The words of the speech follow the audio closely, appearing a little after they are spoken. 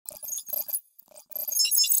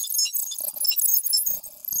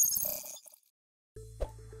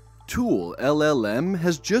Tool LLM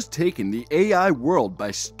has just taken the AI world by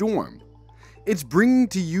storm. It's bringing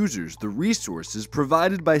to users the resources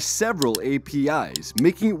provided by several APIs,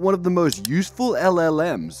 making it one of the most useful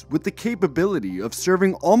LLMs with the capability of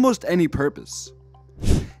serving almost any purpose.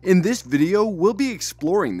 In this video, we'll be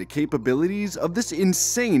exploring the capabilities of this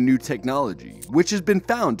insane new technology, which has been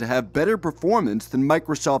found to have better performance than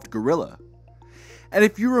Microsoft Gorilla. And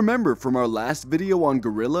if you remember from our last video on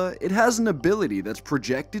Gorilla, it has an ability that's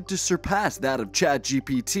projected to surpass that of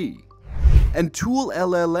ChatGPT. And Tool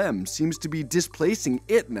LLM seems to be displacing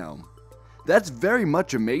it now. That's very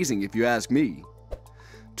much amazing if you ask me.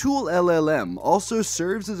 Tool LLM also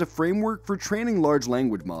serves as a framework for training large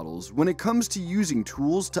language models when it comes to using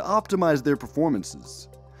tools to optimize their performances.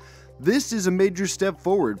 This is a major step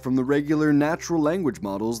forward from the regular natural language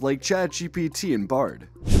models like ChatGPT and Bard.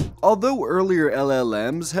 Although earlier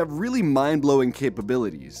LLMs have really mind-blowing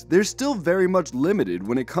capabilities, they're still very much limited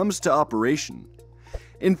when it comes to operation.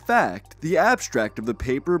 In fact, the abstract of the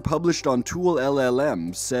paper published on Tool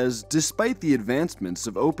LLM says, despite the advancements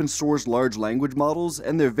of open-source large language models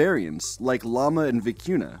and their variants, like Llama and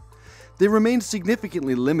Vicuna, they remain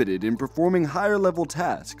significantly limited in performing higher-level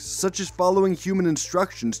tasks, such as following human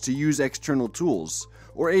instructions to use external tools,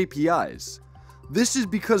 or APIs. This is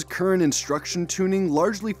because current instruction tuning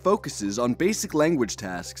largely focuses on basic language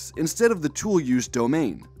tasks instead of the tool use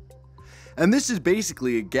domain. And this is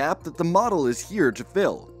basically a gap that the model is here to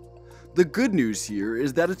fill. The good news here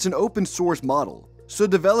is that it's an open source model, so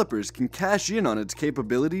developers can cash in on its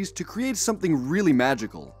capabilities to create something really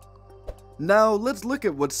magical. Now let's look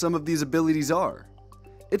at what some of these abilities are.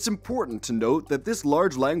 It's important to note that this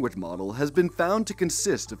large language model has been found to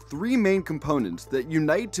consist of three main components that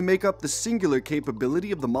unite to make up the singular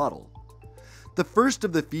capability of the model. The first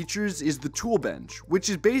of the features is the tool bench, which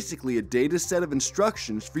is basically a data set of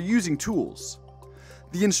instructions for using tools.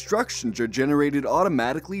 The instructions are generated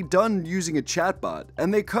automatically, done using a chatbot,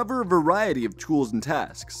 and they cover a variety of tools and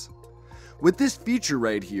tasks. With this feature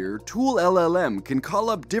right here, Tool LLM can call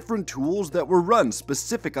up different tools that will run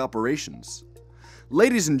specific operations.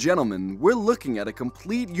 Ladies and gentlemen, we're looking at a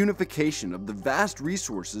complete unification of the vast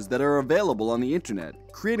resources that are available on the internet,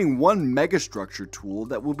 creating one megastructure tool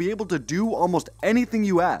that will be able to do almost anything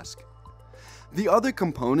you ask. The other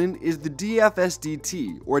component is the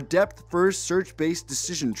DFST, or Depth First Search-Based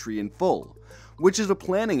Decision Tree in full, which is a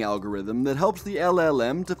planning algorithm that helps the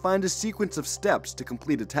LLM to find a sequence of steps to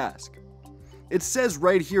complete a task. It says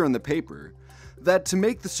right here in the paper that to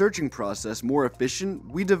make the searching process more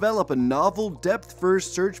efficient, we develop a novel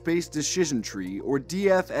Depth-First Search-Based Decision Tree, or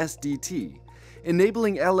DFST,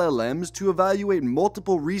 enabling LLMs to evaluate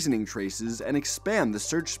multiple reasoning traces and expand the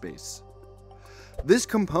search space. This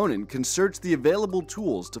component can search the available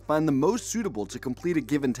tools to find the most suitable to complete a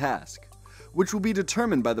given task, which will be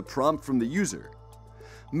determined by the prompt from the user,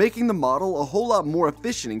 making the model a whole lot more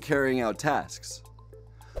efficient in carrying out tasks.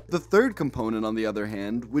 The third component, on the other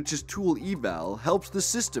hand, which is Tool Eval, helps the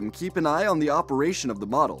system keep an eye on the operation of the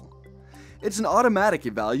model. It's an automatic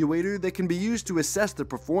evaluator that can be used to assess the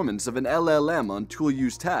performance of an LLM on tool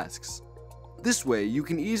use tasks. This way, you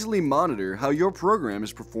can easily monitor how your program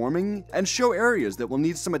is performing and show areas that will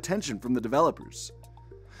need some attention from the developers.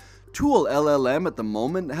 Tool LLM at the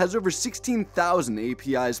moment has over 16,000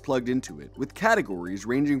 APIs plugged into it, with categories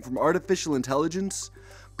ranging from artificial intelligence,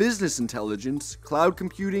 business intelligence, cloud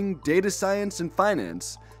computing, data science, and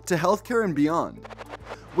finance, to healthcare and beyond.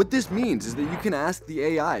 What this means is that you can ask the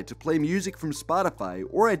AI to play music from Spotify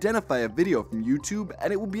or identify a video from YouTube,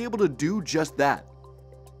 and it will be able to do just that.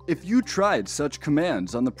 If you tried such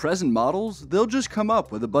commands on the present models, they'll just come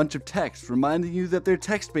up with a bunch of text reminding you that they're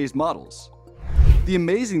text-based models. The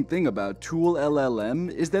amazing thing about Tool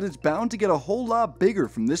LLM is that it's bound to get a whole lot bigger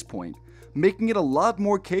from this point, making it a lot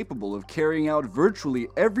more capable of carrying out virtually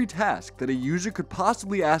every task that a user could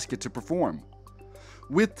possibly ask it to perform.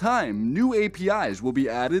 With time, new APIs will be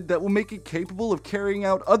added that will make it capable of carrying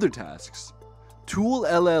out other tasks. Tool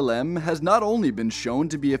LLM has not only been shown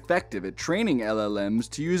to be effective at training LLMs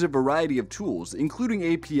to use a variety of tools, including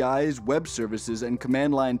APIs, web services, and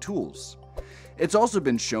command line tools. It's also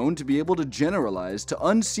been shown to be able to generalize to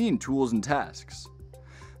unseen tools and tasks.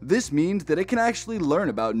 This means that it can actually learn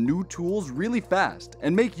about new tools really fast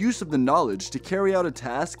and make use of the knowledge to carry out a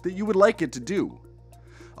task that you would like it to do.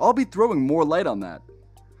 I'll be throwing more light on that.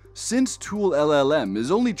 Since Tool LLM is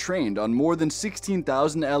only trained on more than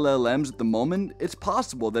 16,000 LLMs at the moment, it's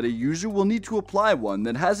possible that a user will need to apply one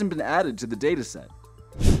that hasn't been added to the dataset.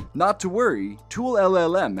 Not to worry, Tool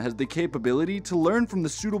LLM has the capability to learn from the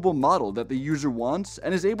suitable model that the user wants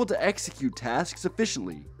and is able to execute tasks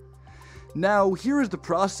efficiently. Now, here is the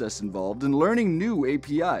process involved in learning new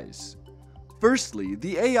APIs. Firstly,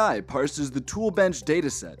 the AI parses the toolbench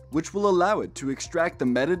dataset, which will allow it to extract the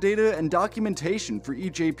metadata and documentation for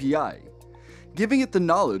each API, giving it the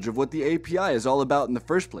knowledge of what the API is all about in the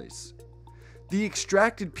first place. The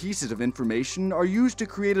extracted pieces of information are used to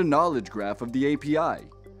create a knowledge graph of the API.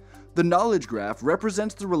 The knowledge graph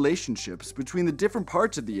represents the relationships between the different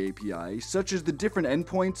parts of the API, such as the different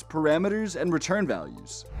endpoints, parameters, and return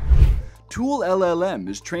values. Tool LLM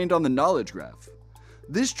is trained on the knowledge graph.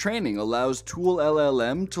 This training allows Tool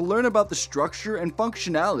LLM to learn about the structure and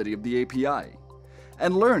functionality of the API,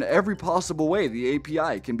 and learn every possible way the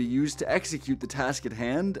API can be used to execute the task at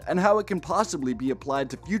hand and how it can possibly be applied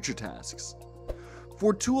to future tasks.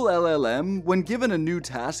 For Tool LLM, when given a new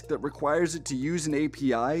task that requires it to use an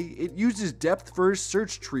API, it uses depth-first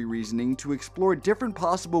search tree reasoning to explore different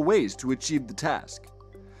possible ways to achieve the task.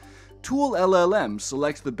 Tool LLM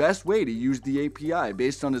selects the best way to use the API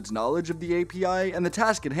based on its knowledge of the API and the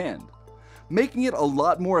task at hand, making it a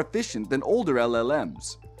lot more efficient than older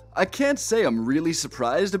LLMs. I can't say I'm really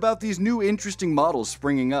surprised about these new interesting models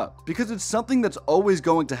springing up, because it's something that's always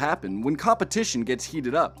going to happen when competition gets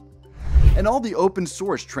heated up. And all the open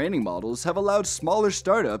source training models have allowed smaller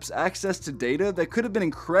startups access to data that could have been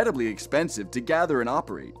incredibly expensive to gather and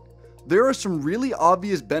operate. There are some really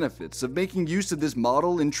obvious benefits of making use of this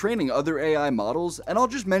model in training other AI models, and I'll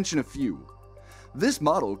just mention a few. This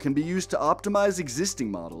model can be used to optimize existing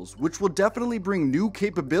models, which will definitely bring new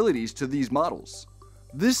capabilities to these models.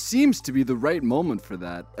 This seems to be the right moment for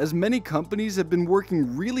that, as many companies have been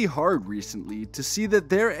working really hard recently to see that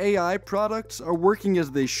their AI products are working as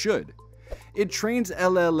they should. It trains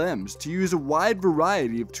LLMs to use a wide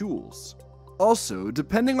variety of tools. Also,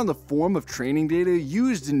 depending on the form of training data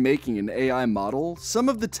used in making an AI model, some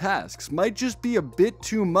of the tasks might just be a bit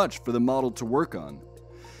too much for the model to work on.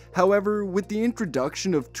 However, with the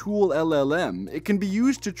introduction of Tool LLM, it can be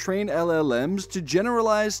used to train LLMs to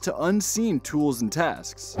generalize to unseen tools and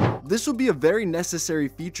tasks. This will be a very necessary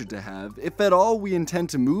feature to have if at all we intend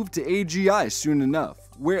to move to AGI soon enough,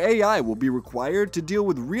 where AI will be required to deal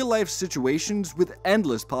with real-life situations with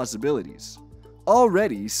endless possibilities.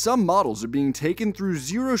 Already, some models are being taken through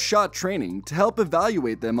zero-shot training to help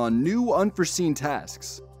evaluate them on new unforeseen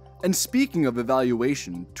tasks. And speaking of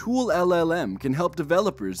evaluation, Tool LLM can help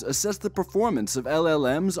developers assess the performance of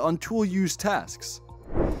LLMs on tool-use tasks.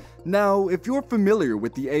 Now, if you're familiar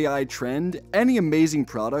with the AI trend, any amazing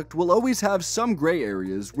product will always have some gray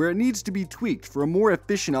areas where it needs to be tweaked for a more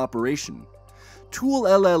efficient operation. Tool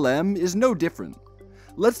LLM is no different.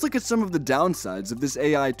 Let's look at some of the downsides of this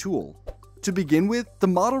AI tool. To begin with, the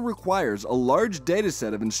model requires a large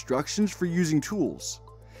dataset of instructions for using tools,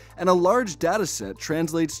 and a large dataset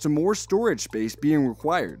translates to more storage space being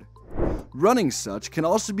required. Running such can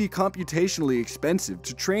also be computationally expensive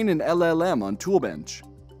to train an LLM on Toolbench,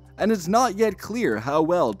 and it's not yet clear how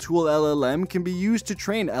well Tool LLM can be used to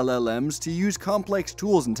train LLMs to use complex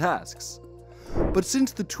tools and tasks. But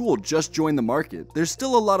since the tool just joined the market, there's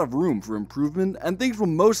still a lot of room for improvement, and things will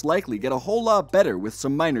most likely get a whole lot better with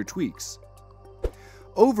some minor tweaks.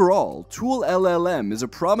 Overall, Tool LLM is a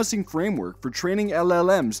promising framework for training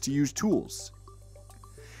LLMs to use tools.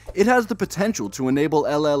 It has the potential to enable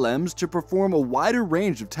LLMs to perform a wider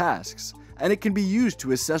range of tasks, and it can be used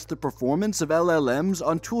to assess the performance of LLMs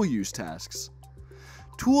on tool use tasks.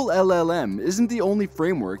 Tool LLM isn't the only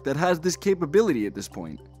framework that has this capability at this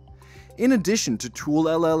point. In addition to Tool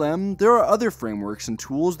LLM, there are other frameworks and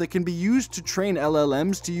tools that can be used to train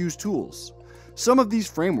LLMs to use tools. Some of these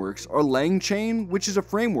frameworks are LangChain, which is a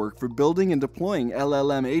framework for building and deploying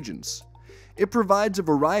LLM agents. It provides a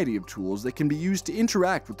variety of tools that can be used to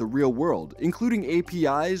interact with the real world, including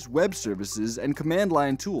APIs, web services, and command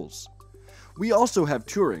line tools. We also have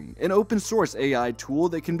Turing, an open source AI tool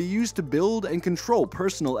that can be used to build and control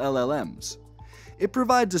personal LLMs. It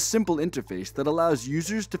provides a simple interface that allows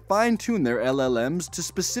users to fine-tune their LLMs to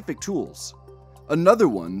specific tools. Another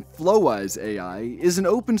one, Flowwise AI, is an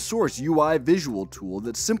open source UI visual tool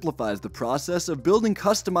that simplifies the process of building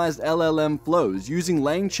customized LLM flows using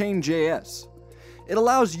LangChain.js. It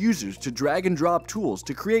allows users to drag and drop tools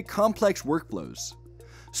to create complex workflows,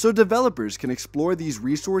 so developers can explore these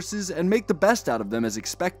resources and make the best out of them as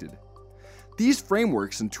expected. These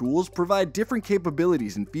frameworks and tools provide different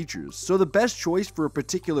capabilities and features, so the best choice for a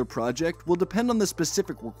particular project will depend on the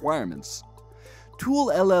specific requirements.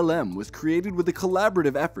 Tool LLM was created with a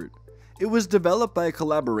collaborative effort. It was developed by a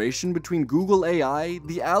collaboration between Google AI,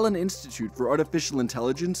 the Allen Institute for Artificial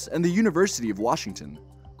Intelligence, and the University of Washington.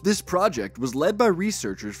 This project was led by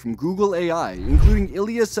researchers from Google AI, including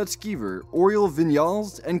Ilya Sutskever, Oriol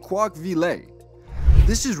Vinyals, and Kwok Vile.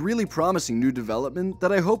 This is really promising new development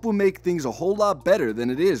that I hope will make things a whole lot better than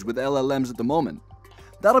it is with LLMs at the moment.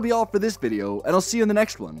 That'll be all for this video, and I'll see you in the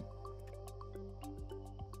next one.